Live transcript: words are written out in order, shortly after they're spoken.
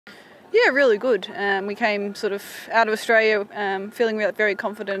Yeah, really good. We came sort of out of Australia feeling very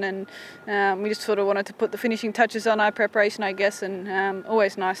confident, and we just sort of wanted to put the finishing touches on our preparation, I guess, and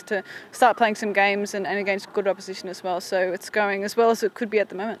always nice to start playing some games and against good opposition as well. So it's going as well as it could be at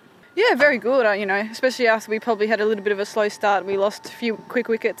the moment. Yeah, very good. Especially after we probably had a little bit of a slow start. We lost a few quick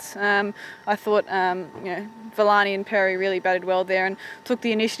wickets. I thought, Villani and Perry really batted well there and took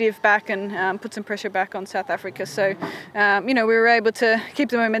the initiative back and put some pressure back on South Africa. So, we were able to keep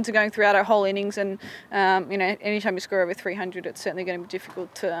the momentum going throughout our whole innings. And, anytime you score over 300, it's certainly going to be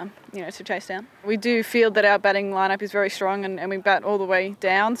difficult to chase down. We do feel that our batting lineup is very strong and we bat all the way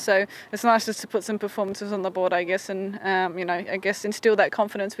down. So it's nice just to put some performances on the board, I guess, and, instill that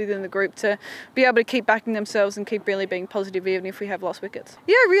confidence within the group to be able to keep backing themselves and keep really being positive even if we have lost wickets.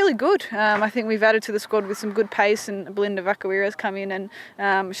 Yeah, really good. I think we've added to the squad with some good pace, and Belinda Vakawira's come in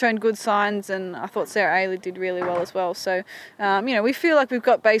and shown good signs, and I thought Sarah Ailey did really well as well. So, we feel like we've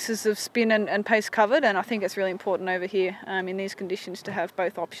got bases of spin and pace covered, and I think it's really important over here in these conditions to have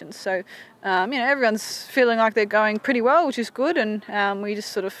both options. So, everyone's feeling like they're going pretty well, which is good, and we're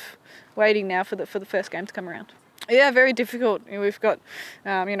just sort of waiting now for the first game to come around. Yeah, very difficult. We've got,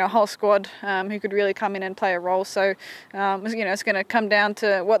 a whole squad who could really come in and play a role. So, it's going to come down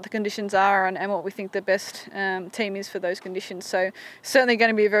to what the conditions are and what we think the best team is for those conditions. So, certainly going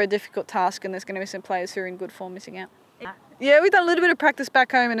to be a very difficult task, and there's going to be some players who are in good form missing out. Yeah, we've done a little bit of practice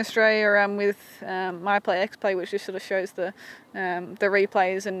back home in Australia with My Play, X Play, which just sort of shows the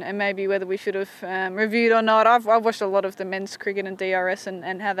replays and maybe whether we should have reviewed or not. I've watched a lot of the men's cricket and DRS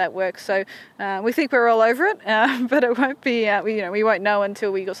and how that works, so we think we're all over it, but it won't be. We won't know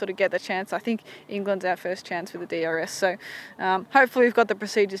until we sort of get the chance. I think England's our first chance with the DRS, so hopefully we've got the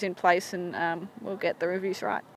procedures in place and we'll get the reviews right.